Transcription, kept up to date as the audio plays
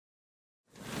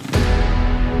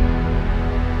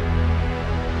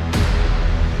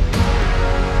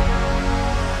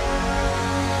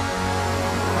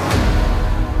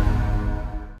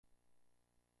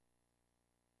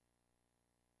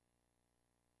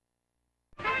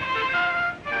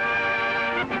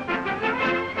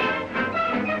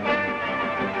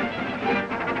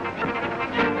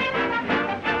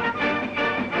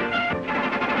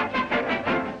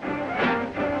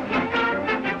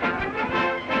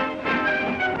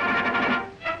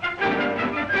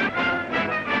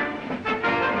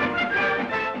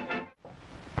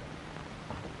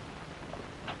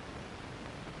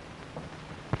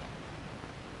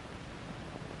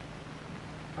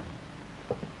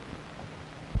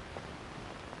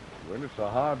Well, it's a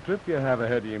hard trip you have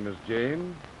ahead of you, Miss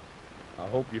Jane. I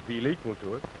hope you feel equal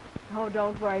to it. Oh,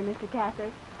 don't worry, Mr.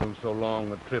 Cactus. From so long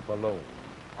a trip alone.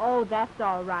 Oh, that's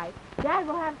all right. Dad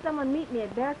will have someone meet me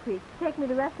at Bear Creek to take me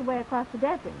the rest of the way across the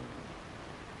desert.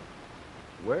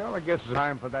 Well, I guess it's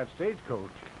time for that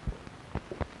stagecoach.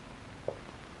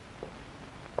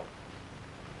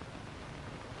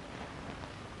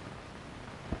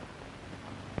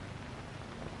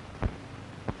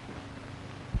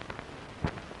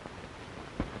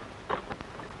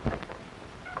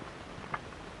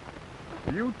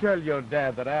 You tell your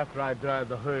dad that after I drive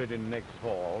the herd in next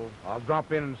fall, I'll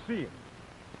drop in and see him.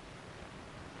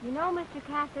 You know, Mr.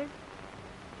 Cactus,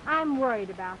 I'm worried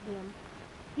about him.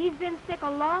 He's been sick a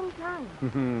long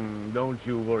time. Don't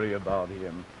you worry about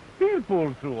him. He'll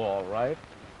pull through all right.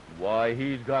 Why,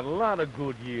 he's got a lot of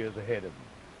good years ahead of him.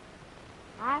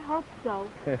 I hope so.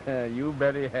 You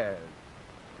bet he has.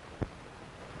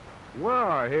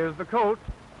 Well, here's the coat.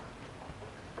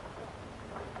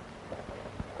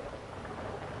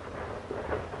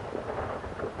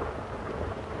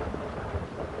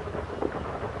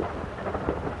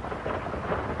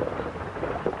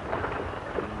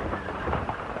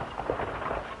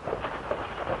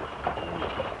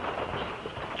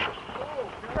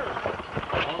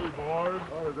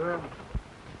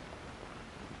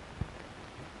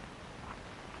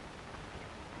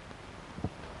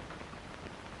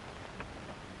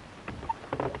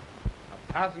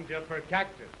 Passenger for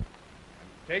Cactus. And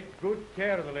take good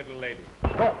care of the little lady.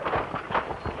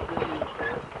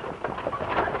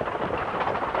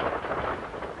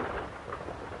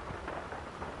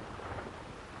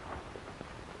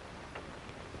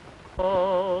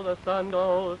 Oh, the sun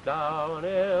goes down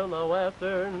in the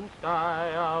western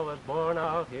sky. I was born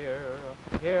out here.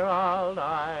 Here I'll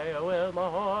die with my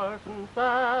horse and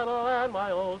saddle and my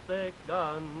old six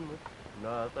gun.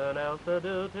 Nothing else to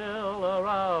do till the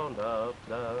roundup's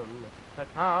done. The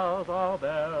cows all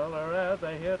beller as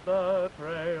they hit the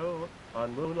trail.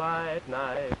 On moonlight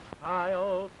nights,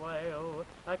 coyotes wail.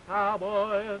 A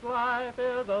cowboy's life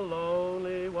is a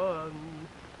lonely one.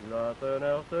 Nothing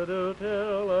else to do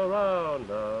till the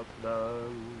roundup's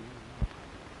done.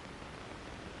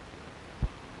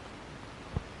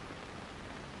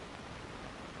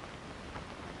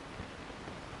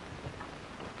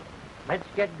 Let's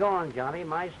get going, Johnny.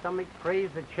 My stomach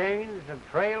craves the change of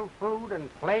trail food and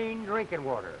plain drinking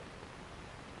water.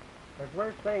 There's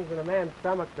worse things in a man's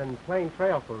stomach than plain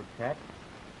trail food, Tex.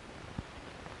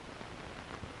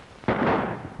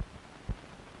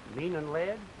 Meaning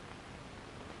lead?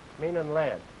 Meaning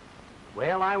lead.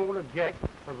 Well, I won't object,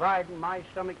 providing my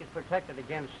stomach is protected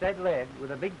against said lead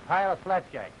with a big pile of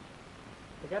flapjacks.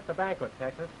 Forget the banquet,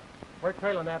 Texas. We're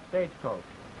trailing that stagecoach.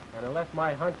 And unless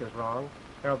my hunch is wrong,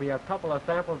 there'll be a couple of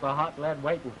samples of hot lead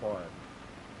waiting for us.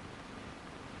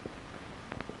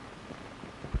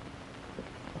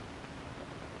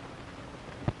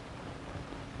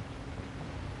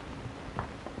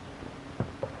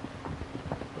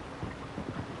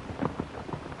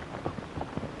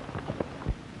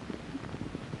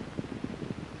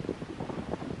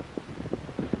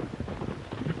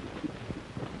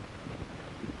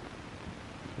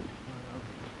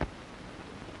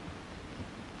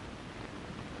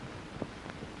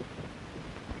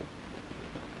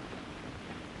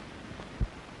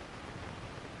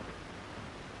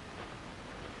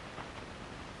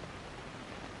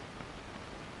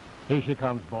 Here she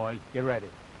comes, boys. Get ready.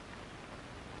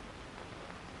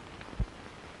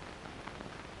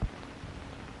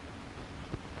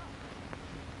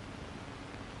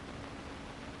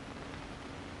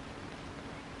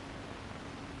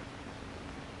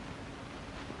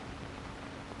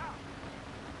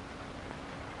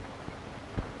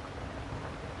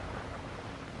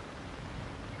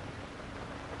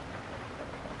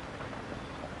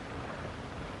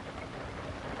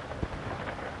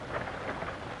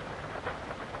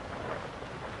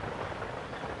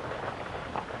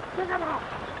 Pick him up!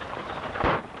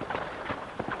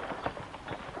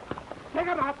 Pick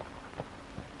him up!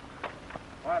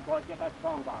 All right, boys, get that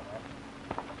strong box, right?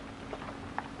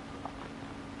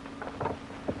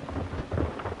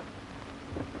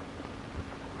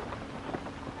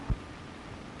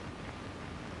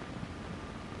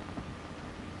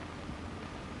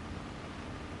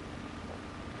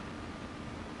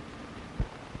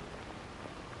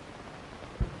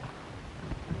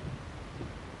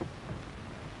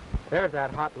 There's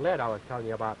that hot lead I was telling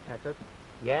you about, Texas.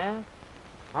 Yeah?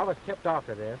 I was tipped off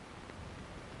to this.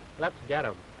 Let's get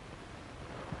him.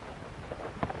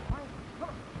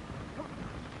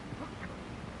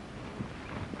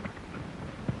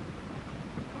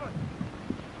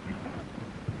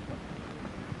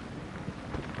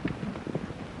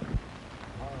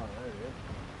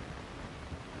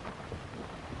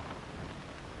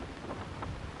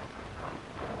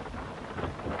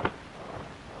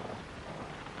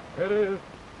 that is.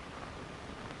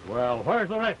 Well, where's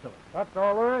the rest of it? That's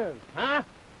all there is. Huh?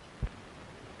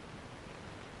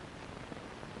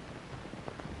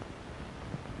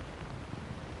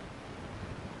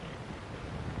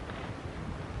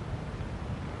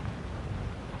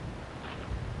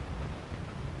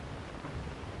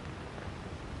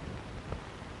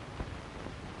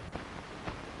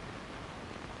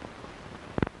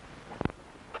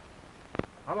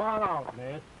 Come on out,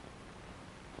 miss.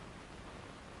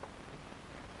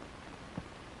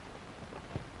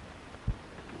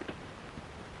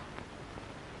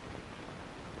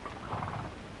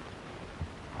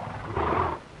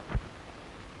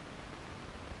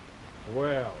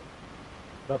 Well,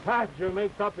 the passenger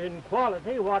makes up in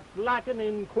quality what's lacking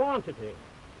in quantity.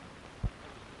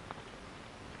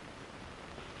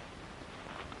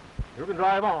 You can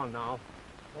drive on now.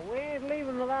 Well, we ain't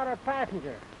leaving without our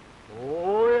passenger.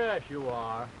 Oh, yes, you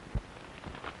are.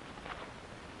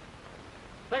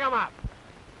 Pick 'em up.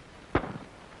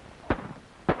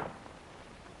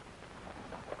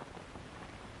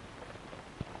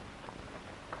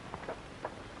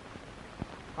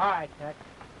 All right, Tex.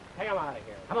 Take 'em out of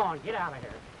here. Come on, get out of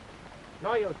here.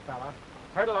 No use, fella.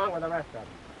 Herd along with the rest of them.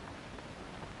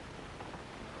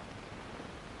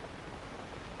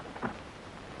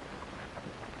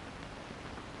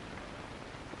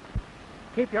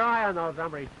 Keep your eye on those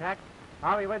hombres, Tex.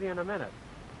 I'll be with you in a minute.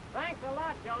 Thanks a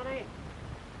lot, Johnny.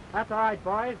 That's all right,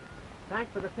 boys.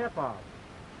 Thanks for the tip-off.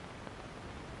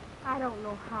 I don't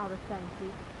know how to thank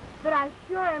you, but I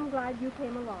sure am glad you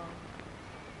came along.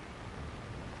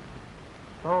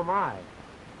 So am I.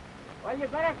 Well, you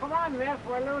better come on, miss.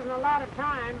 We're losing a lot of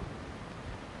time.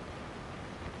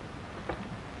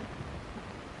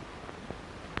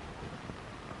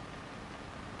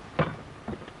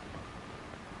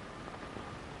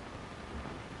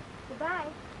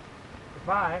 Goodbye.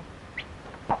 Goodbye.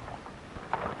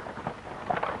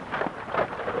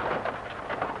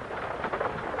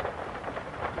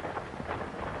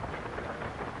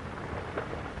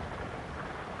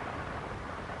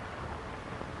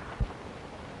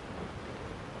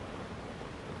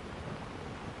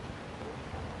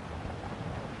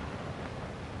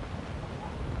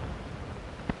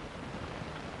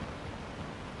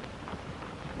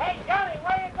 Hey, Johnny,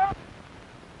 where you going?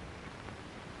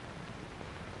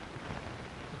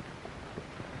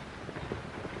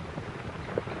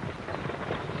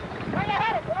 Where you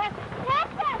headed, boy?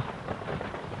 Cactus!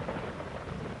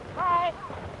 Bye.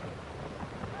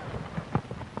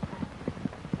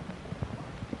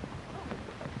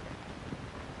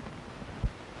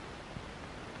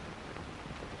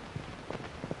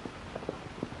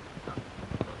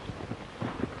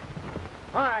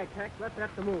 All right, Tex, let's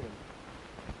get to moving.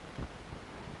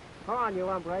 Come on, you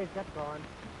hombres, get going.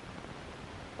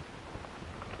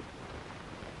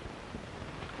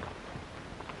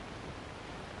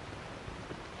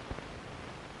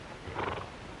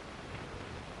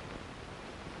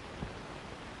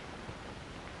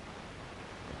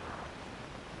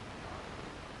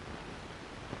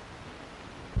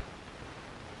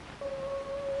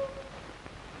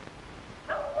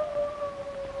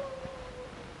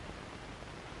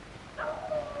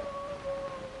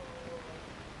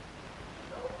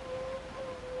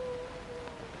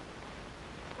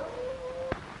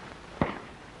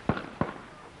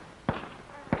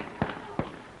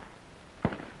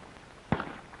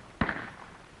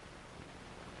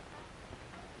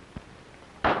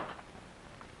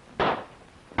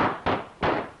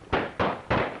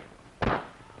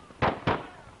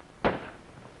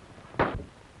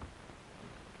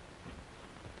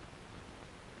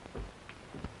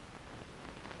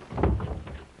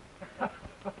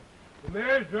 The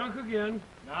mayor's drunk again.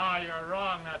 No, you're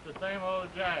wrong. That's the same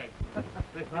old jag.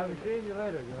 I'll be seeing you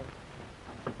later, Joe.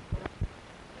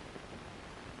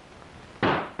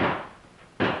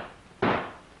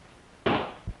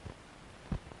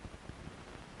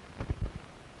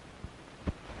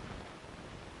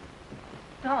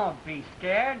 Don't be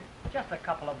scared. Just a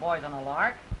couple of boys on a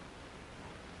lark.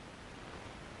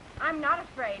 I'm not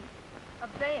afraid of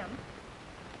them.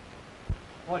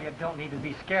 Well, you don't need to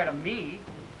be scared of me.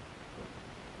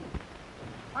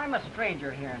 I'm a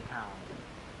stranger here in town,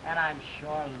 and I'm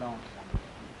sure lonesome.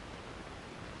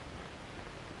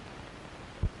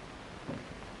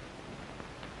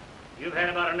 You've had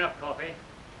about enough coffee.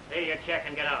 Pay your check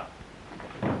and get out.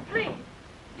 Please,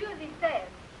 do as he says.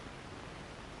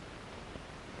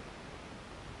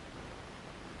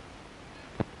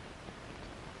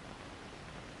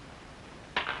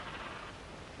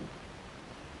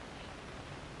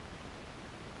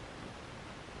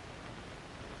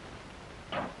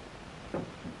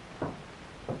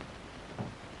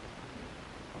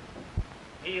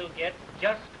 he'll get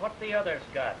just what the others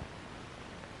got,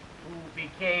 who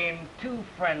became too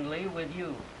friendly with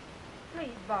you. Please,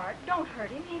 Bart, don't hurt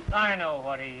him. I know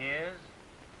what he is,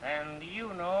 and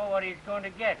you know what he's going to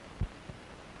get.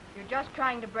 You're just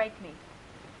trying to break me.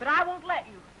 But I won't let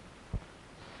you.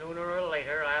 Sooner or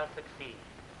later, I'll succeed.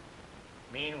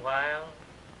 Meanwhile,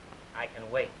 I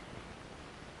can wait.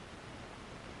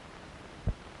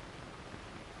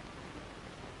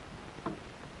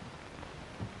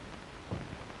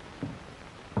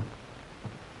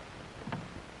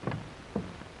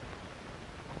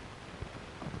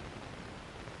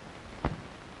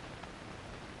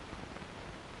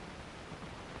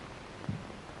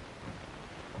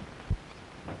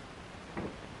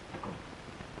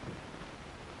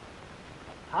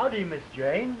 Howdy, Miss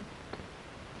Jane.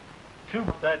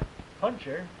 To that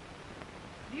puncher.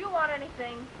 Do you want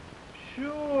anything?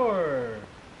 Sure.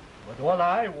 But what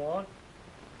I want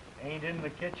ain't in the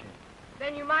kitchen.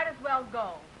 Then you might as well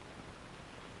go.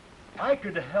 I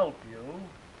could help you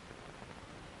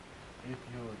if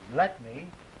you'd let me.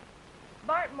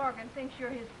 Bart Morgan thinks you're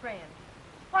his friend.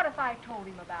 What if I told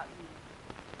him about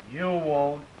you? You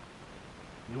won't.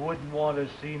 You wouldn't want to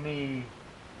see me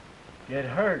get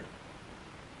hurt.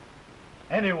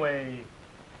 Anyway,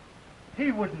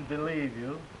 he wouldn't believe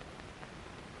you.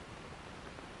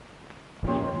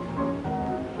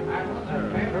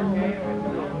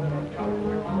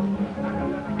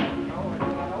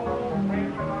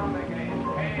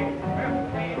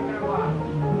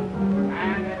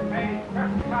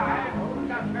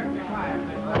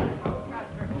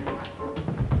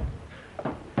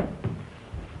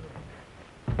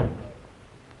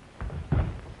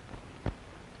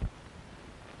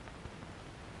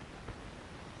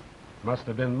 Must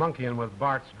have been monkeying with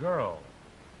Bart's girl.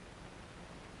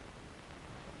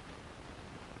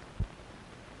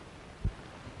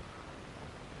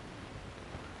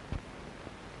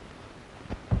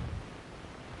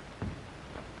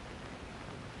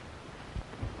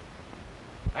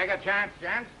 Take a chance,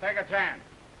 gents. Take a chance.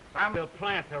 We'll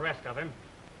plant the rest of him.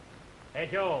 Hey,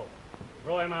 Joe,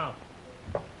 throw him out.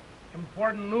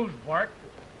 Important news, Bart.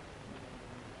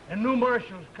 A new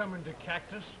marshal's coming to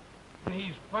Cactus, and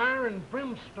he's firing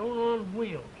brimstone on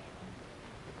wheels.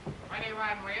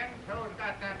 21 wins. Who's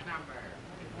got that number?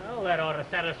 Well, that ought to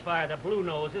satisfy the blue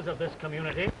noses of this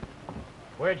community.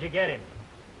 Where'd you get him?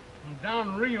 From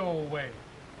down Rio way.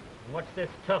 What's this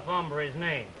tough hombre's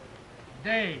name?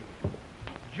 Dave.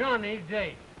 Johnny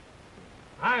Dave.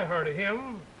 I heard of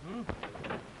him.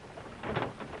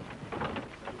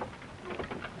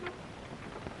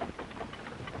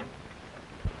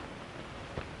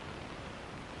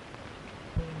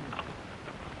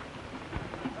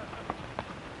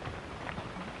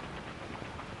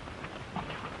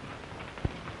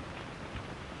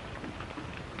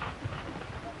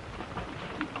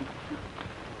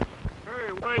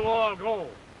 Hey, where you all go?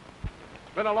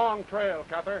 It's been a long trail,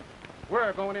 Cather.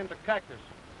 We're going into Cactus.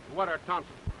 What are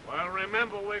Thompson? Well,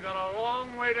 remember, we got a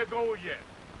long way to go yet.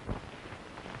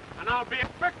 And I'll be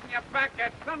expecting you back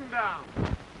at sundown.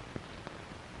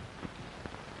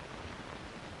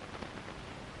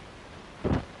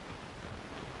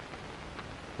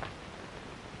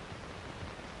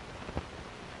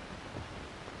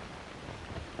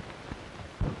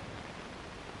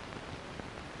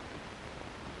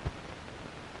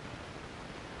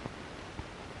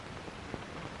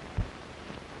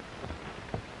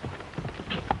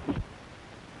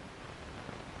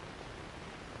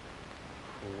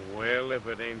 Well, if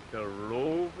it ain't the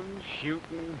roving,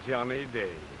 shooting Johnny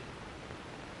Day.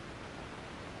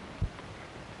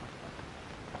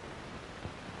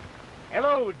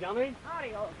 Hello, Johnny.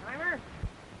 Howdy, old-timer.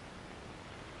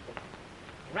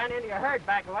 Ran into your herd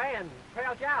back away and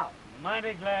trailed you out.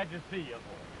 Mighty glad to see you,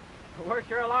 boy. We're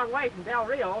sure a long way from Del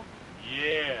Rio.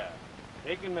 Yeah,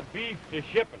 taking the beef to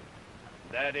shipping.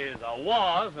 That is, I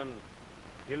was,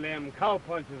 until them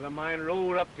cowpunchers of mine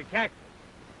rolled up to Cactus.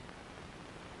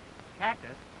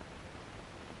 Cactus?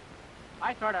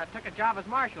 I sort of took a job as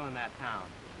marshal in that town.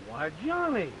 Why,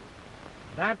 Johnny,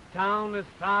 that town is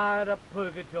side of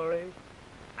purgatory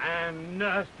and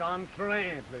nursed on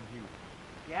trampled you.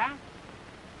 Yeah?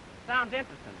 Sounds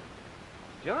interesting.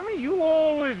 Johnny, you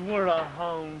always were a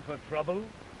hound for trouble,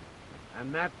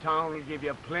 and that town will give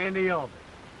you plenty of it.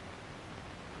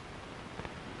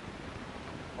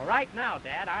 Well, right now,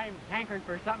 Dad, I'm hankering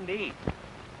for something to eat.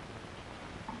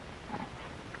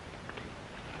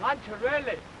 Lunch,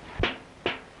 really?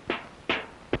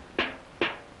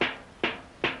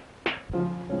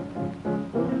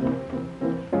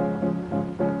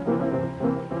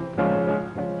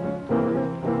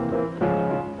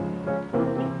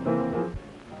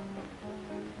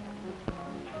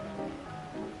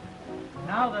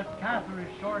 Now that Cather is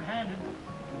short-handed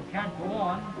and can't go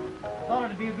on, I thought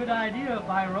it'd be a good idea if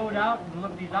I rode out and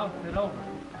looked his outfit over.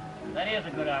 That is a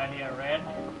good idea, Red.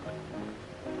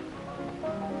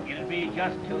 It'd be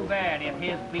just too bad if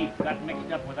his beef got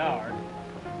mixed up with ours.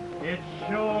 It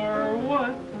sure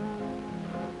would.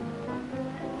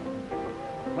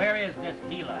 Where is this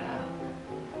Gila?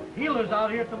 Healer's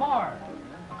out here at the bar.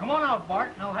 Come on out,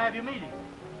 Bart, and I'll have you meet him.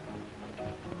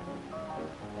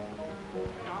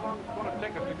 How long is it going to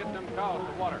take us to get them cows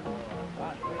to water? It's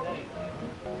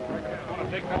going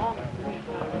to take that long?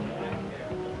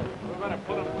 We better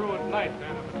put them through at night,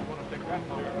 then, if it's going to take that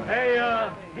long. Hey,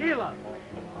 Gila.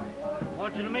 I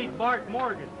want you to meet Bart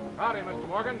Morgan. Howdy, Mr.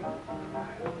 Morgan.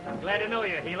 Glad to know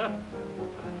you, Gila.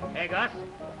 Hey, Gus,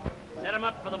 set 'em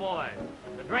up for the boys.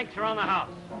 The drinks are on the house.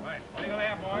 Right. What are you going to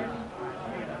have, boys?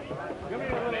 Give me a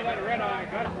little of that red eye,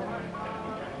 Gus.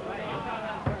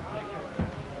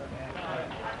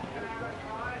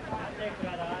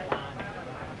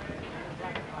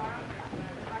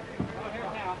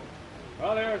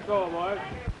 Well, there's go, boys.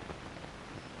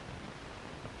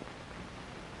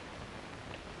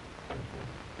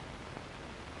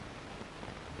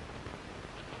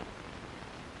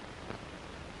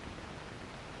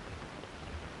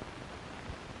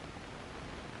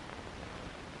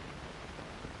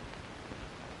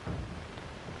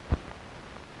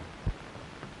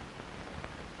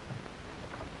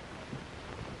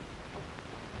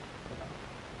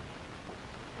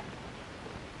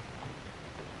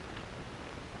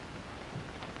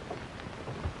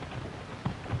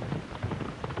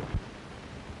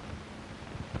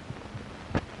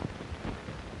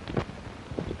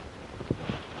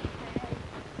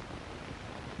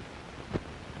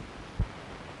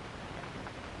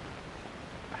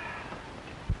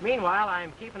 Meanwhile,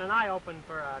 I'm keeping an eye open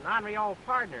for a non-Rio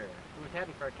partner who's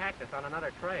heading for Cactus on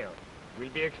another trail. We'll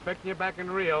be expecting you back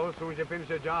in Rio as soon as you finish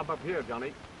your job up here,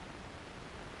 Johnny.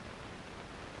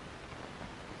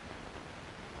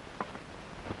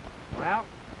 Well,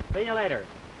 see you later.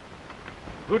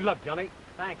 Good luck, Johnny.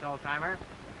 Thanks, old-timer.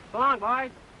 So long,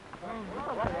 boys.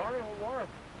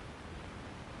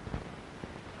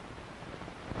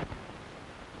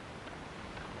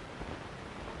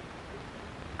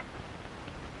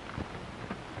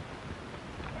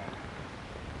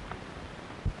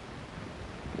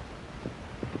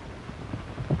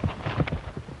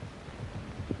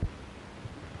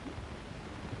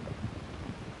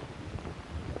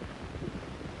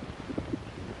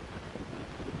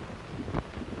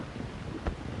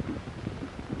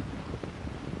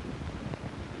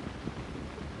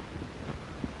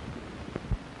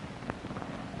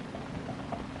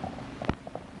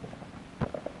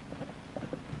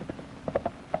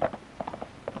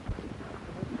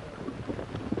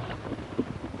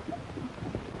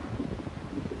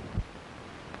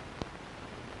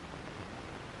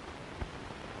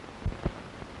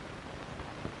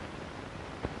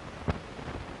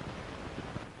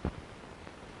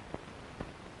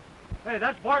 Hey,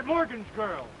 that's Bart Morgan's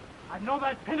girl. I'd know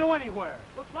that Pinto anywhere.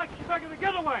 Looks like she's making the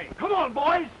getaway. Come on,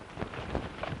 boys.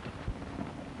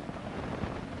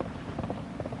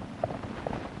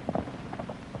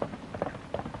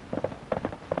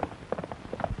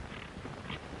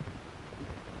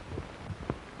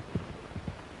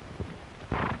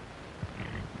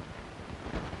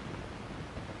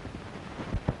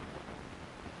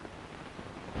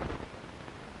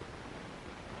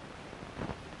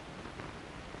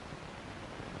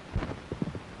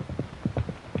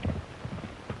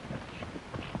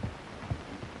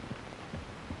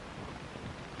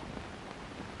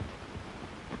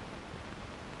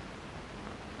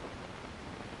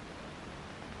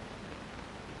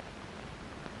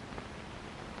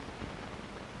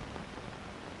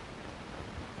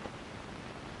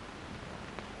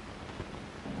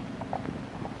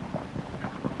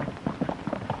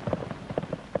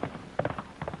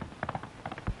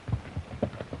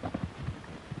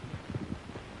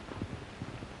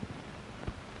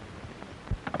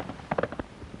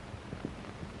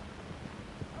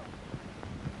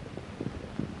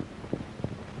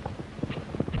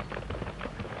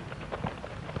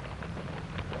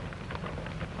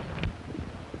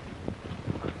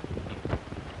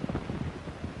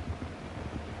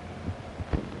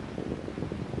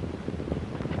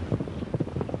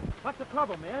 What's the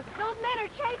trouble, miss? Those men are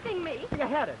chasing me. Where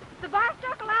you headed? The Bar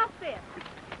Circle outfit.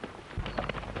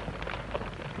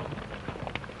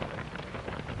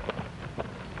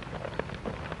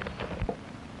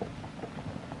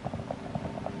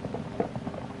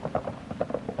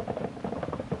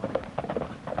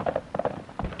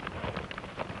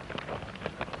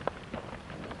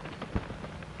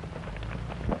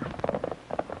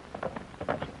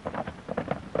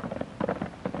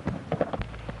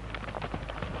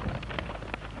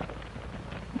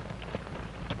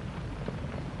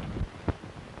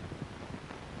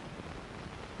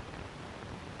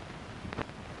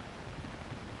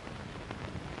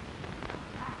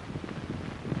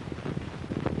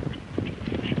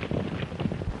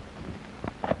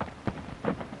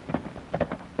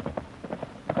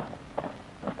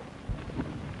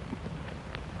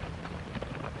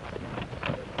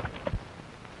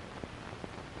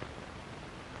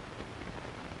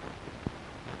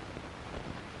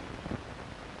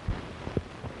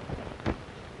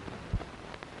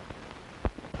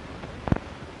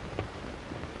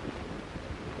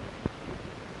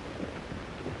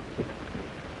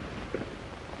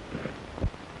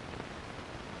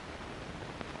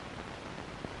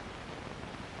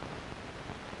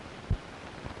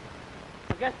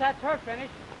 guess that's her finish.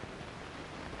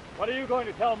 What are you going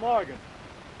to tell Morgan?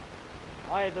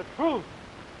 Why, the truth.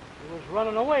 She was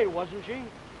running away, wasn't she?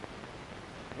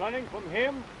 Running from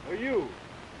him or you?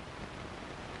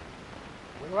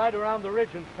 We'll ride around the ridge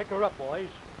and pick her up, boys.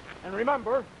 And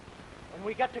remember, when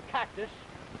we get to Cactus,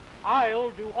 I'll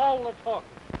do all the talking.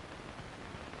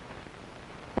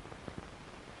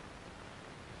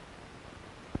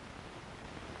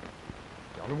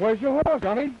 Johnny, where's your horse,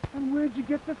 Johnny? And where'd you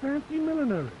get the fancy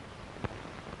millinery?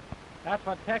 That's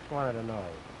what Tex wanted to know.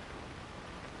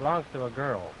 Belongs to a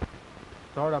girl.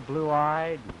 Sort of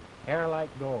blue-eyed and hair like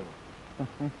gold.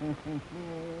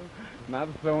 Not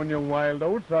throwing your wild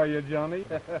oats, are you, Johnny?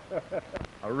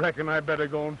 I reckon I better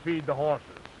go and feed the horses.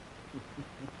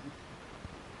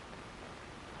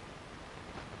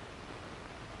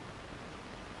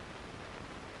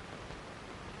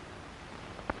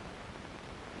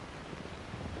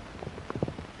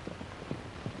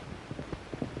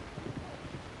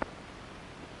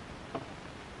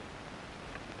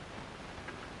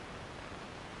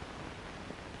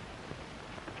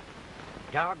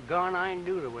 Doggone, I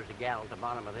knew there was a gal at the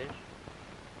bottom of this.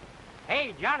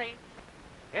 Hey, Johnny,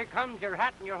 here comes your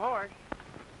hat and your horse.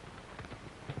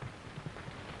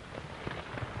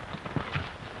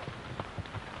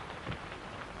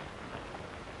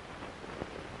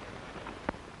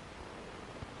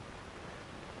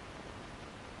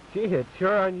 Gee, it's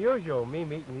sure unusual, me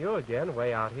meeting you again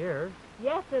way out here.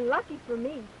 Yes, and lucky for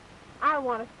me. I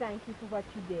want to thank you for what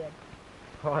you did.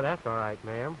 Oh, that's all right,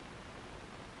 ma'am.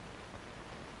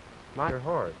 Your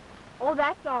horse. Oh,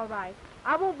 that's all right.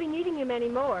 I won't be needing him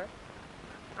anymore.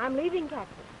 I'm leaving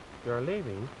Cactus. You're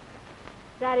leaving?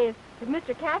 That is, if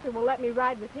Mr. Cather will let me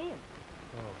ride with him.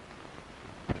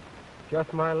 Oh.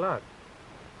 Just my luck.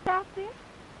 Out there?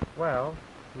 Well,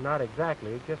 not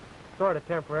exactly. Just sort of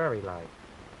temporary like.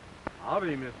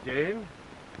 Howdy, Miss Jane.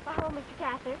 Oh, Mr.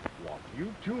 Cather. What,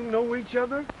 you two know each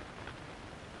other?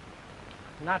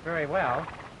 Not very well.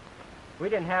 We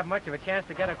didn't have much of a chance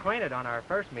to get acquainted on our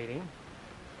first meeting.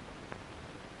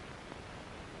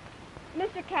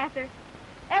 Mr. Cather,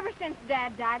 ever since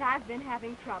Dad died, I've been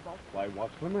having trouble. Why,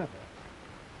 what's the matter?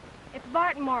 It's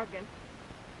Bart Morgan.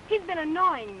 He's been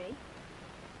annoying me.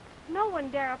 No one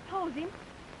dare oppose him.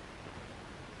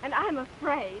 And I'm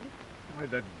afraid. Why,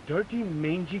 the dirty,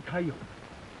 mangy coyote.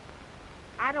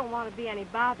 I don't want to be any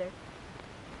bother.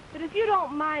 But if you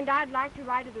don't mind, I'd like to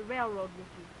ride to the railroad with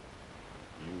you.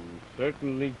 You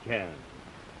certainly can.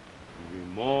 We'll be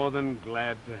more than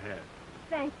glad to have.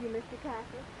 Thank you, Mr.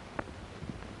 Cather.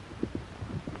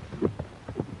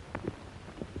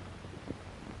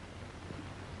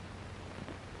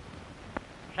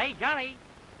 Say, Johnny,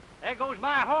 there goes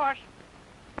my horse.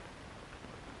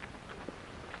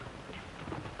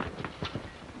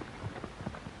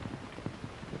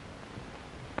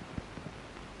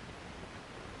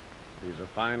 He's a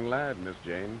fine lad, Miss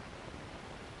Jane.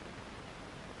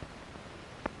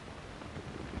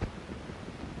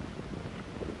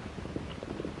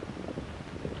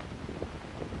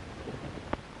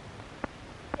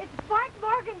 It's Bart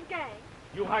Morgan's gang.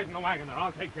 You hide in the wagon there.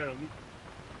 I'll take care of him.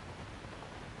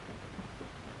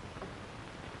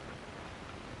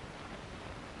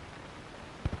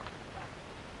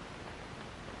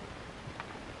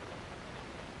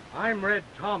 I'm Red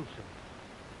Thompson.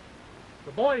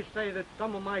 The boys say that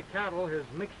some of my cattle has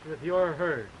mixed with your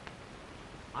herd.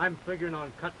 I'm figuring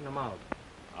on cutting them out.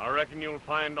 I reckon you'll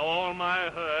find all my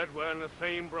herd wearing the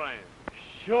same brand.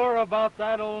 Sure about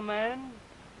that, old man?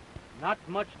 Not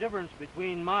much difference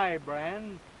between my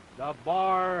brand, the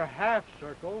Bar Half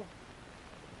Circle,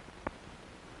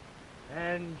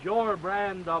 and your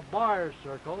brand, the Bar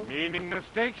Circle. Meaning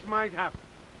mistakes might happen.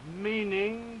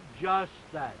 Meaning just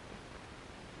that.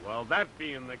 Well, that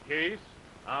being the case,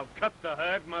 I'll cut the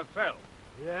herd myself.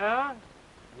 Yeah?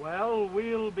 Well,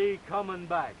 we'll be coming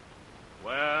back.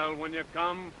 Well, when you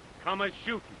come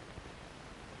a-shooting.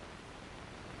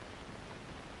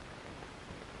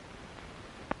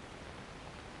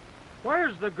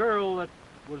 Where's the girl that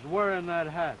was wearing that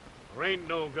hat? There ain't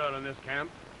no girl in this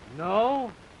camp.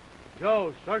 No?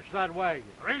 Joe, search that wagon.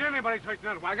 There ain't anybody searching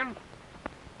that wagon.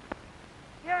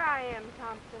 Here I am,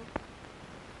 Thompson.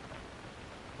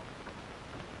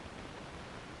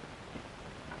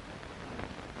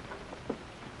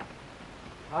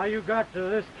 How you got to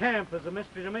this camp is a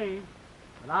mystery to me,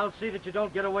 and I'll see that you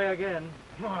don't get away again.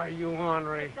 Why, you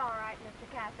ornery. It's all right,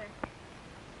 Mr. Cather.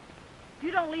 If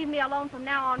you don't leave me alone from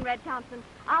now on, Red Thompson,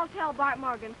 I'll tell Bart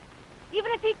Morgan,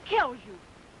 even if he kills you.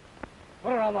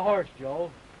 Put her on the horse, Joe.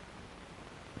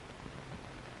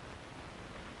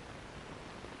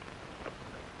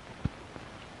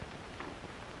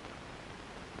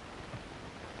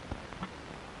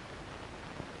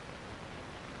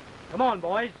 Come on,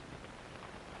 boys.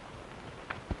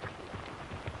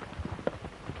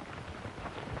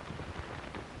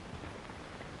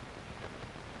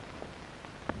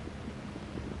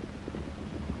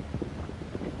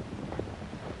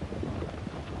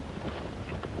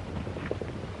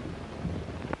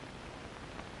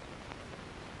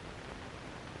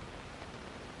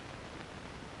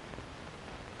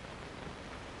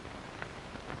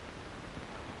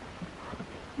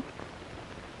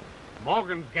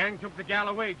 Morgan's gang took the gal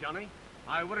away, Johnny.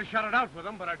 I would have shut it out with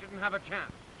them, but I didn't have a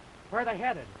chance. Where are they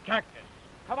headed? Cactus.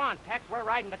 Come on, Tex. We're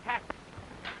riding the Cactus.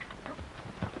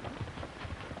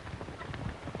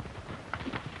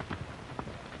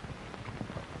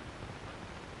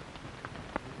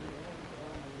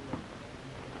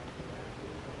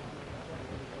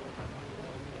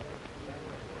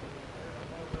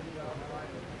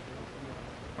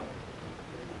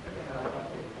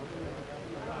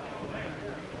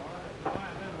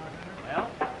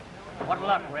 What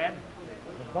luck, Red?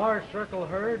 The Bar Circle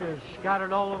herd is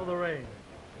scattered all over the range.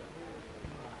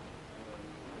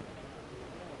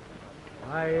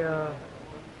 I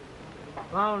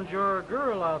found your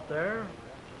girl out there.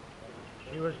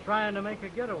 She was trying to make a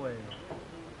getaway,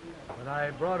 but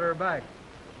I brought her back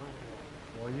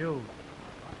for you.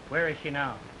 Where is she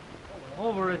now?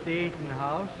 Over at the Eaton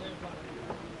house.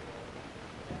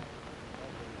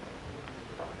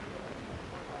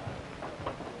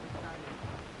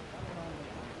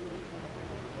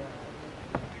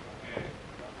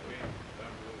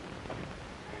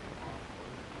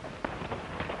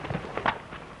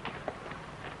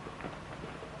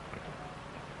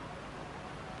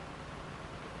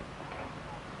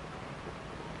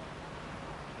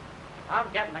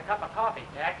 I'm getting a cup of coffee,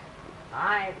 Tex.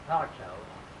 I thought so.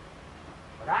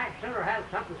 But I'd sooner have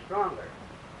something stronger.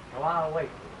 So I'll wait.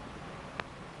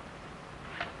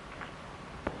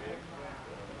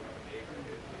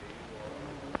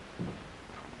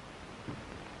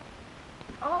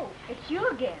 Oh, it's you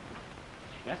again.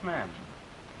 Yes, ma'am.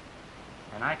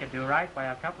 And I could do right by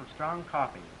a cup of strong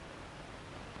coffee.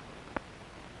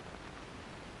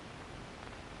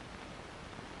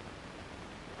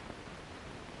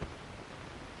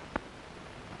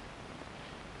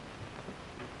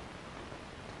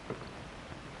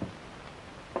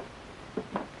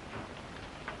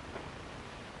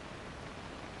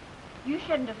 You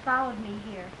shouldn't have followed me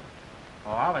here.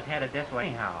 Oh, I was headed this way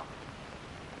anyhow.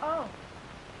 Oh,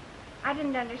 I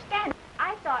didn't understand.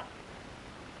 I thought...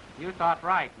 You thought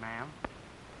right, ma'am.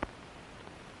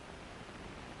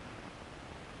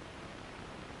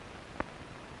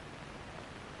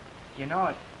 You know,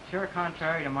 it's sure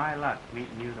contrary to my luck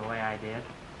meeting you the way I did.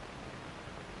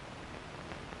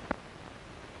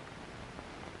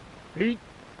 Pete,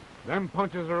 them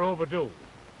punches are overdue.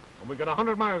 And we got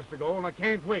 100 miles to go, and I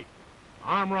can't wait.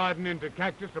 I'm riding into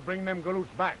Cactus to bring them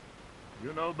galoots back.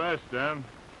 You know best, Dan.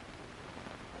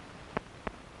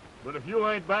 But if you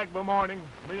ain't back by morning,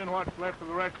 me and what's left of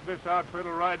the rest of this outfit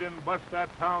will ride in and bust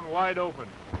that town wide open.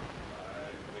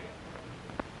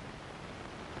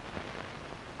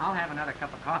 I'll have another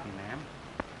cup of coffee, ma'am.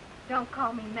 Don't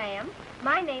call me ma'am.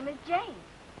 My name is Jane.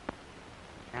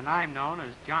 And I'm known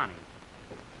as Johnny.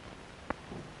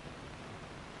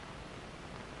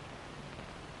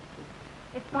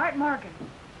 It's Bart Morgan.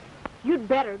 You'd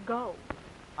better go.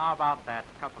 How about that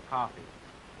cup of coffee?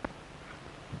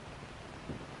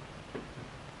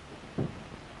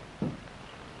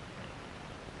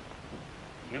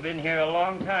 You've been here a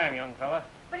long time, young fella.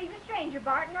 But he's a stranger,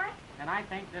 Bart, And I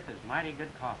think this is mighty good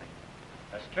coffee.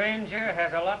 A stranger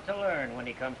has a lot to learn when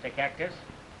he comes to Cactus.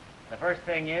 The first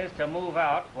thing is to move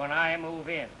out when I move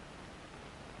in.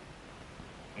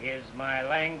 Is my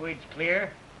language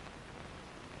clear?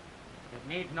 It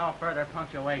needs no further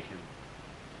punctuation.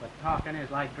 But talking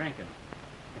is like drinking.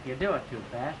 If you do it too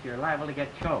fast, you're liable to get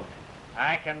choked.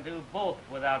 I can do both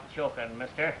without choking,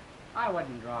 mister. I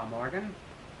wouldn't draw, Morgan.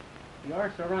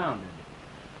 You're surrounded.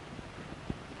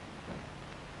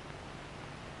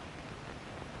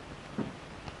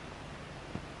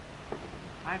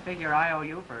 I figure I owe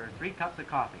you for 3 cups of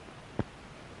coffee.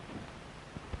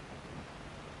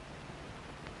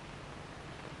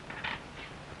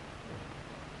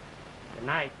 Good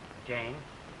night, Jane.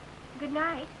 Good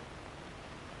night.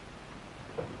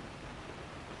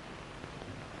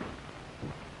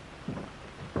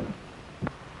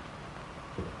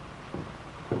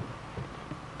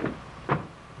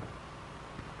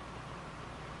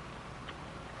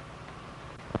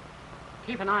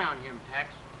 Keep an eye on him,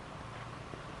 Tex.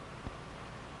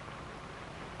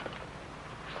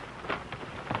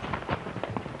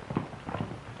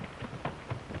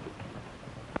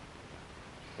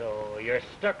 So you're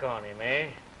stuck on him, eh?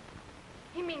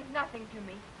 He means nothing to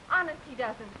me. Honest, he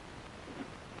doesn't.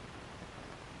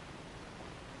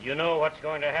 You know what's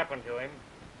going to happen to him.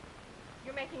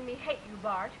 You're making me hate you,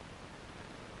 Bart.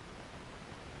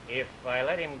 If I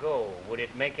let him go, would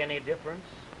it make any difference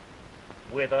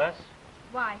with us?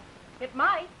 Why, it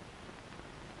might.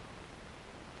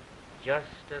 Just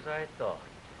as I thought.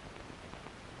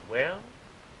 Well,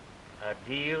 a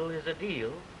deal is a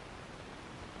deal.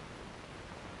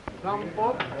 Some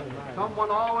folks,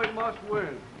 someone always must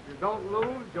win. If you don't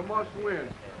lose, you must win.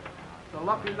 The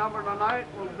lucky number tonight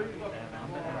will be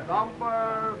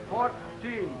number 14.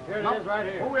 Here it is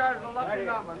right here. Who has the lucky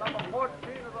number? Number 14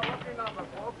 is the lucky number,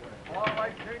 folks. All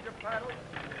right, change your paddle.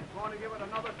 Going to give it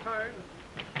another turn.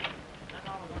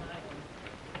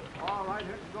 All right,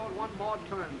 here it goes. One more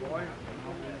turn, boy.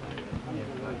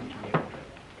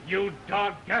 You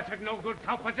dog-gassed, no good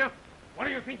cowpuncher. What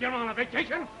do you think you're on a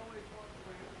vacation?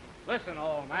 Listen,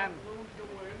 old man.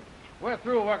 We're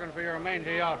through working for your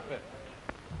mangy outfit.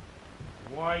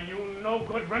 Why, you no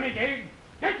good renegade.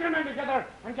 Get your men together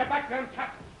and get back there and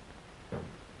chat.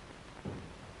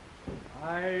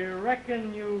 I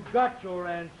reckon you got your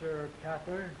answer,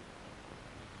 Cather.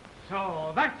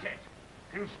 So that's it.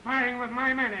 Conspiring with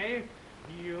my men, eh?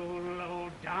 You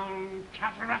low-down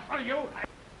cat rascal, you.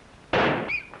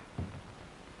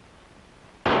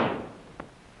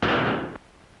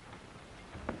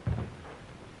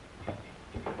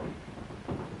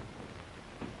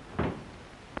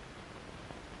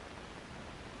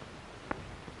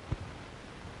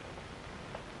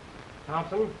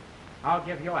 Thompson, I'll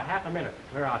give you a half a minute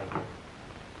to clear out of here.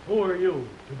 Who are you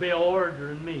to be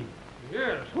ordering me?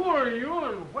 Yes, who are you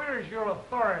and where's your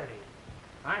authority?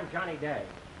 I'm Johnny Day,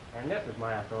 and this is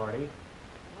my authority.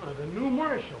 Oh, the new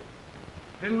marshal.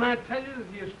 Didn't I tell you that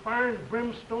he is firing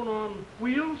brimstone on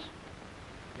wheels?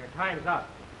 Your time's up,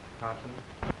 Thompson.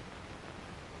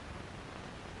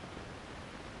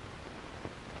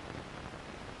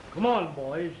 Come on,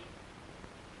 boys.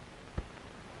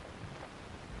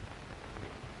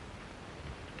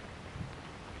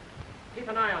 Keep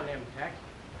an eye on them, Tex.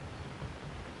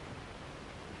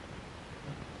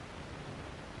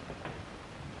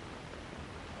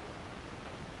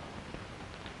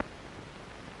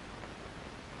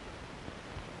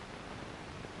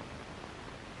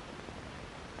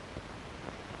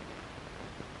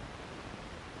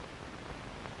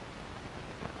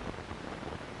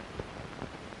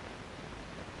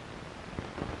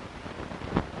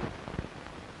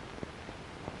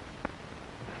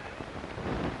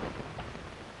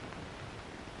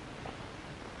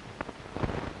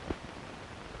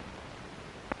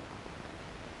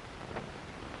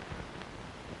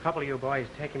 A couple of you boys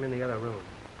take him in the other room.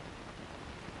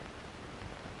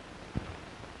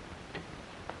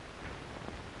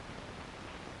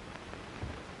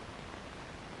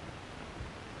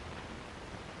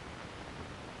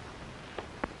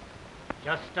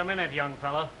 Just a minute, young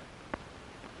fella.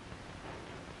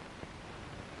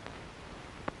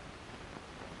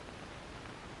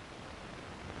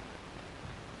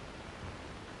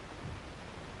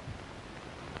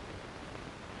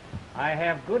 I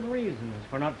have good reasons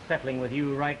for not settling with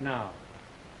you right now,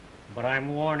 but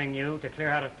I'm warning you to clear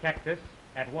out of Cactus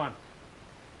at once.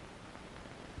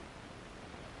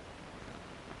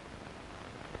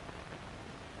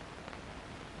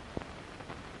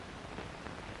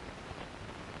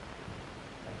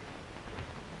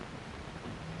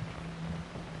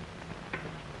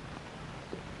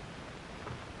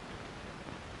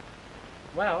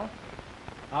 Well,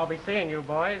 I'll be seeing you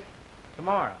boys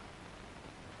tomorrow.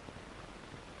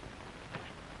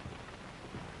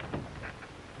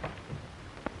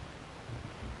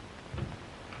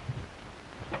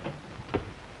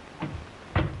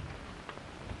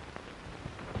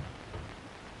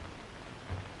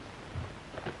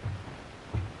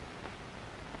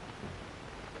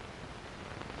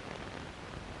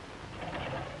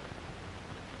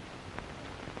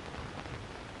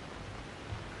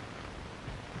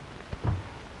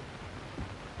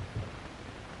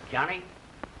 Johnny,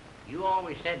 you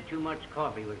always said too much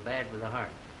coffee was bad for the heart.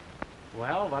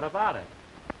 Well, what about it?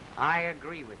 I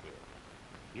agree with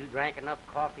you. You drank enough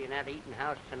coffee in that eating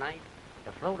house tonight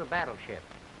to float a battleship.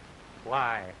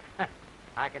 Why,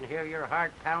 I can hear your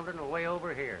heart pounding away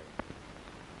over here.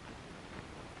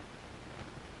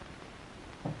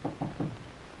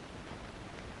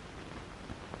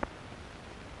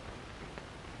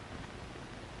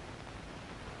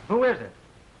 Who is it?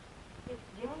 It's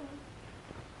Jane.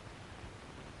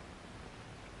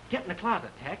 Get in the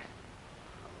closet, Tex.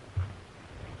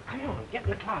 Come on, get in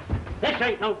the closet. This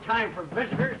ain't no time for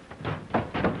visitors.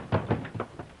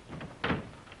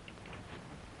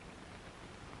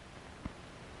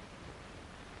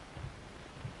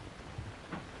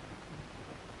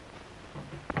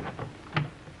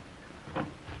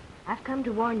 I've come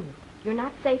to warn you. You're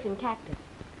not safe in Cactus,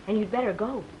 and you'd better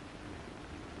go.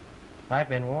 I've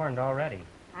been warned already.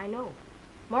 I know.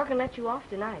 Morgan let you off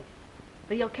tonight,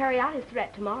 but he'll carry out his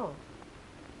threat tomorrow.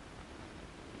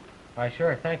 I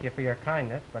sure thank you for your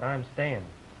kindness, but I'm staying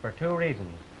for 2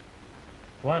 reasons.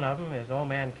 One of them is old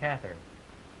man Cather.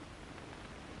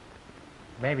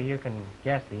 Maybe you can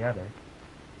guess the other.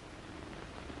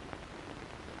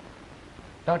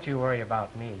 Don't you worry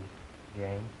about me,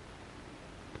 Jane.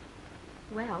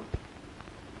 Well,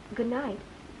 good night.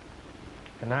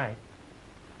 Good night.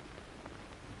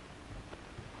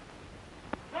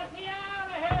 Let me out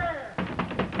of here!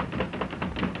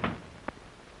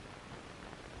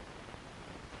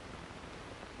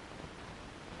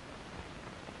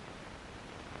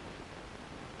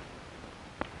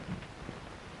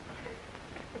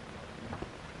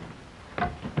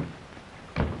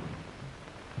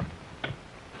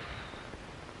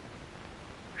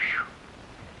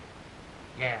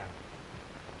 Yeah.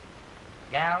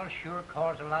 Gals sure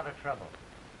cause a lot of trouble.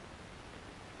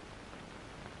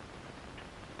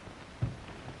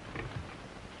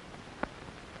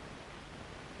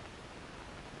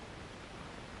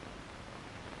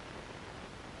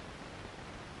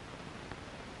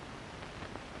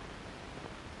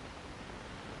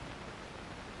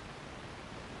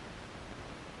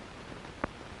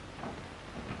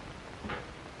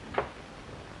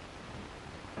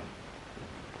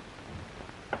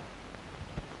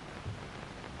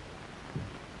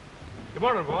 Good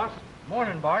morning, boss.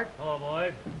 Morning, Bart. Hello,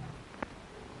 boy.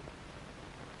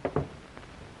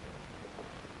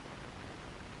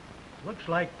 Looks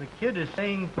like the kid is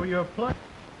staying for your play.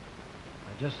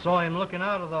 I just saw him looking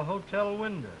out of the hotel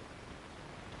window.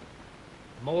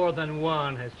 More than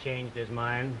one has changed his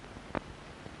mind.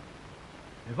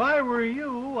 If I were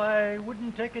you, I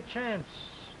wouldn't take a chance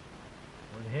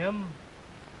with him.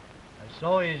 I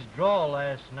saw his draw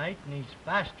last night, and he's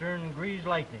faster than greased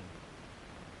lightning.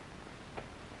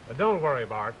 But don't worry,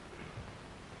 Bart.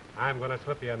 I'm going to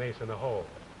slip you an ace in the hole.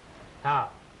 How?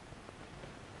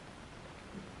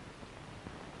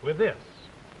 With this.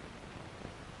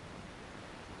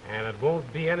 And it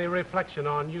won't be any reflection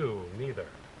on you, neither.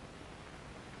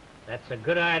 That's a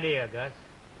good idea, Gus.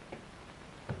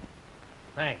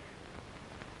 Thanks.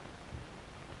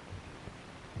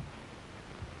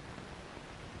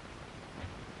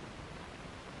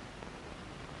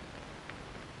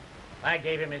 I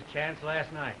gave him his chance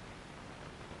last night.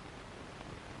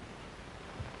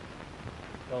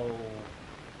 So,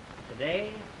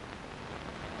 today,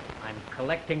 I'm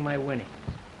collecting my winnings.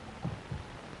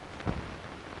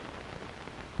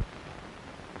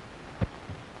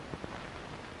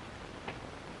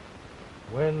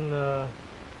 When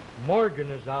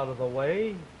Morgan is out of the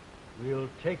way, we'll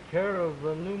take care of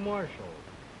the new marshal.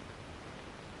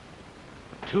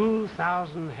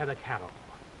 2,000 head of cattle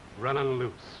running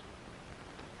loose.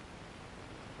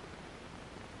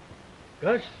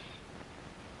 Gus,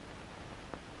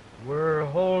 we're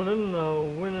holding a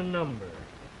winning number.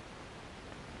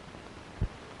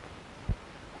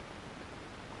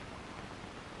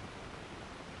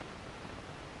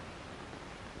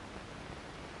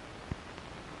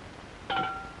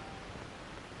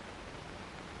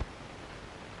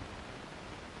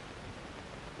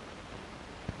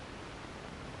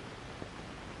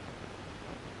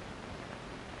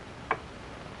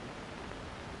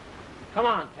 Come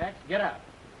on, Tex, get up.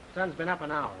 Sun's been up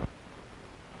an hour.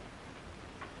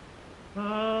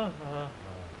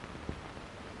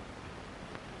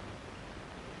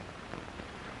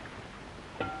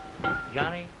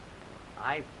 Johnny,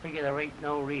 I figure there ain't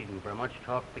no reason for much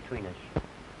talk between us.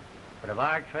 But if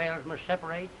our trails must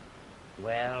separate,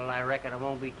 well, I reckon I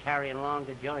won't be tarrying long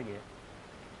to join you.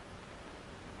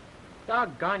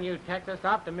 Doggone you, Texas.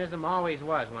 Optimism always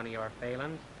was one of your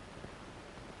failings.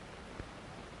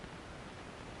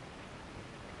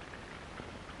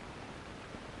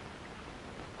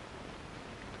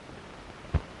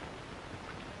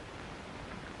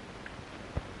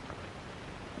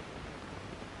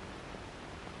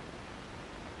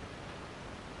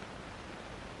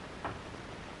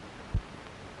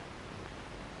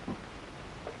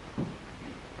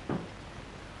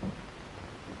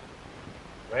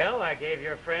 Well, I gave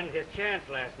your friend his chance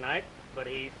last night, but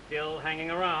he's still hanging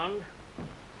around.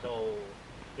 So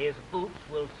his boots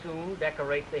will soon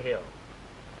decorate the hill.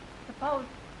 Suppose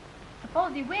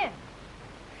he wins.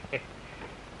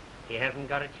 He hasn't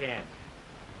got a chance.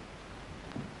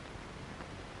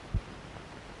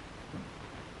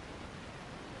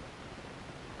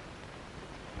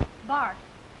 Bart,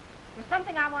 there's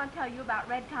something I want to tell you about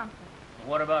Red Thompson.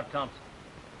 What about Thompson?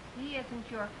 He isn't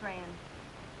your friend.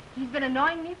 He's been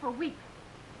annoying me for weeks.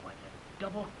 Why,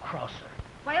 double-crosser.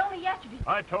 Why, only yesterday.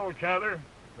 I told Cather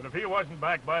that if he wasn't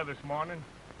back by this morning,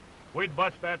 we'd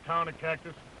bust that town of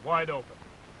Cactus wide open.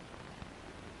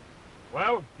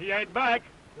 Well, he ain't back.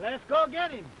 Let's go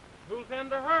get him. Who's in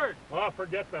the herd? Oh,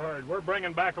 forget the herd. We're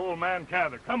bringing back old man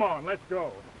Cather. Come on, let's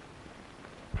go.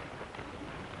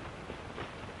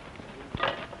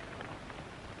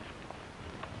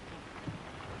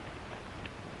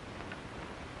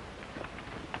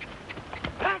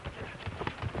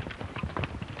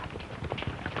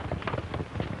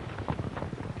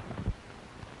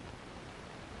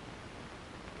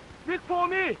 Look for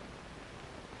me.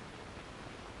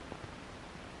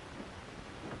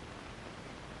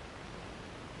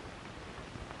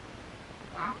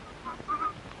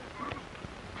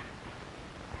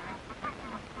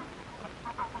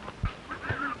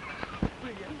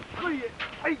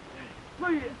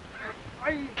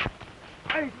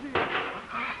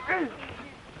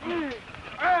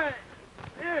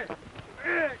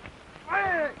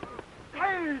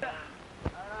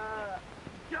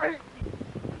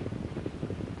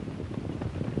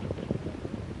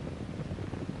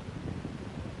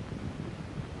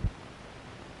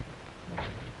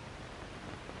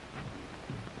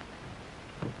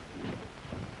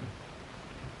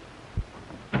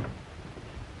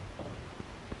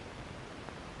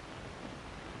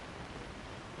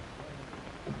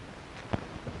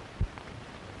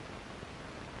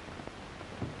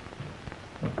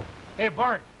 Hey,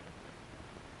 Bart.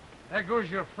 There goes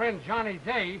your friend Johnny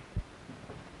Day.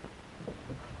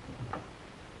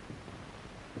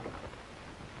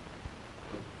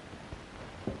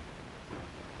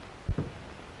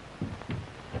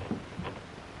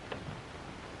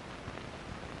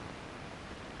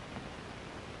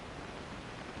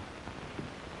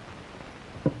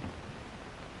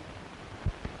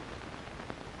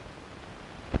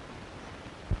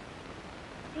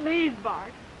 Please,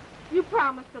 Bart. You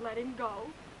promised to let him go.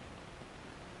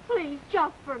 Please,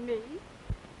 just for me.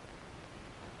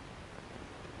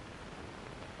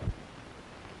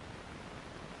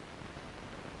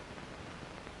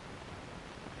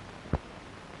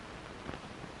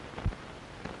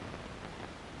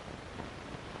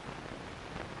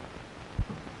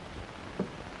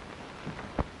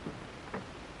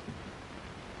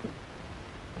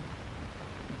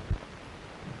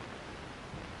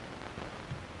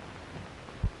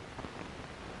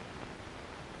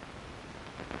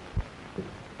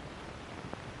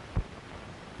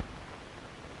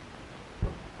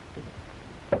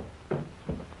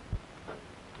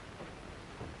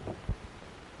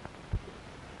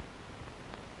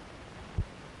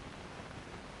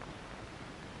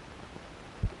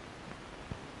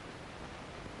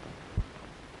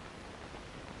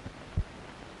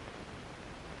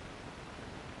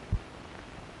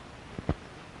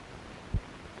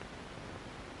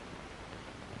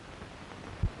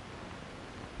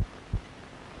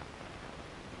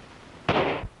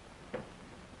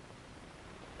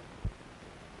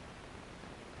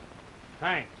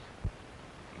 Thanks.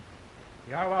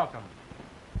 You're welcome.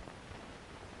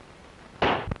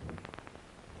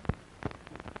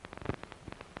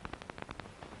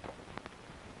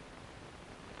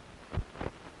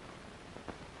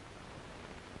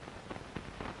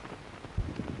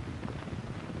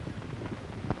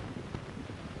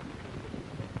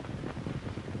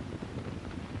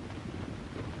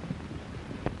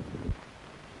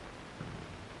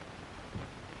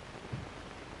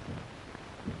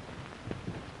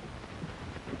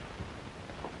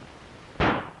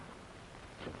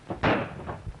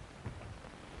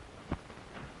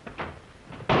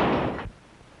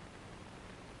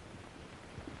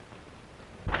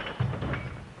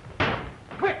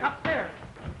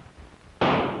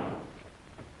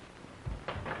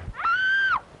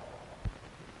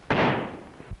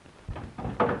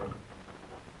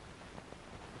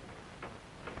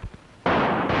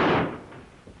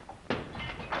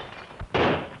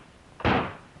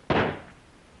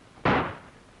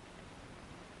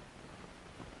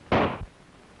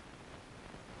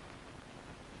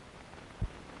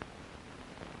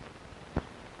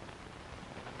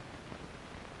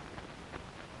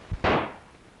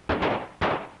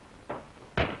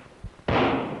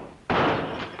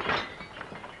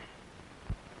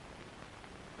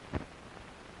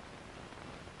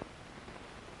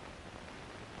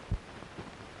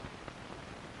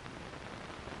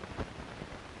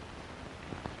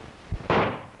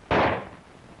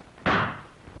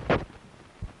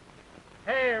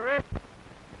 Hey, Rick.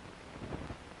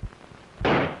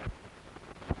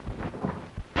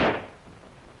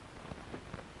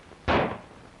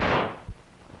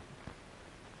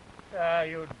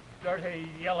 You dirty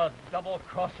yellow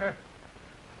double-crosser.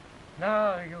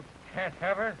 No, you can't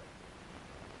have her.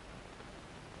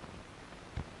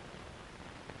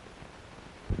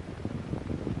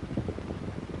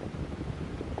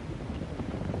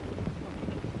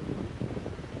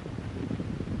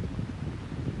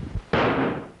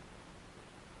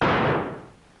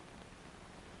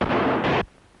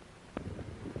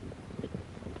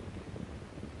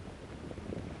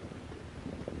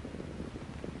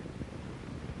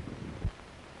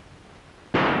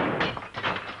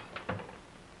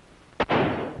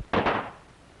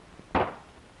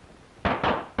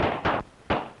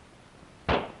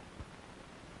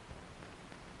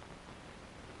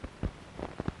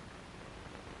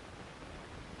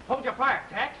 Hold your fire,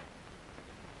 Tex.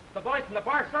 The boys from the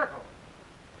bar circle.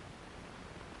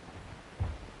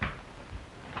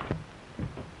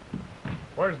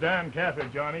 Where's Dan Cather,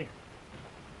 Johnny?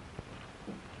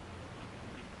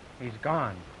 He's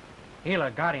gone.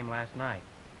 Healer got him last night.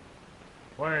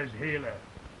 Where's Healer?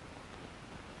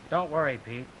 Don't worry,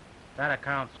 Pete. That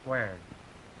account's squared.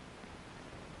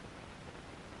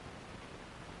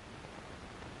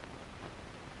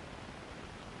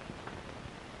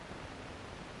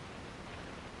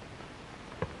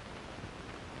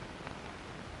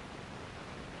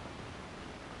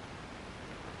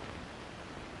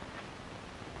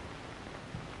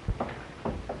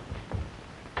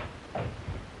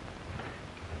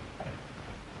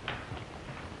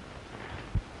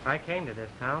 I came to this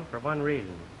town for one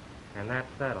reason, and that's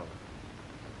settled.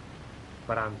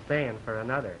 But I'm staying for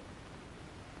another.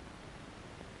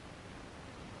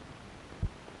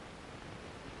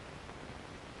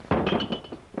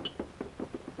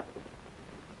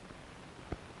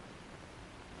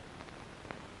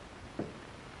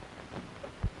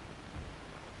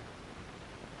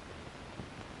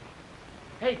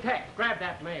 Hey, Tex, grab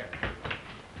that mayor.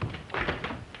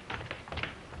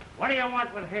 What do you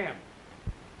want with him?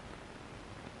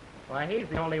 Why, he's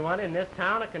the only one in this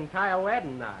town that can tie a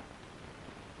wedding knot.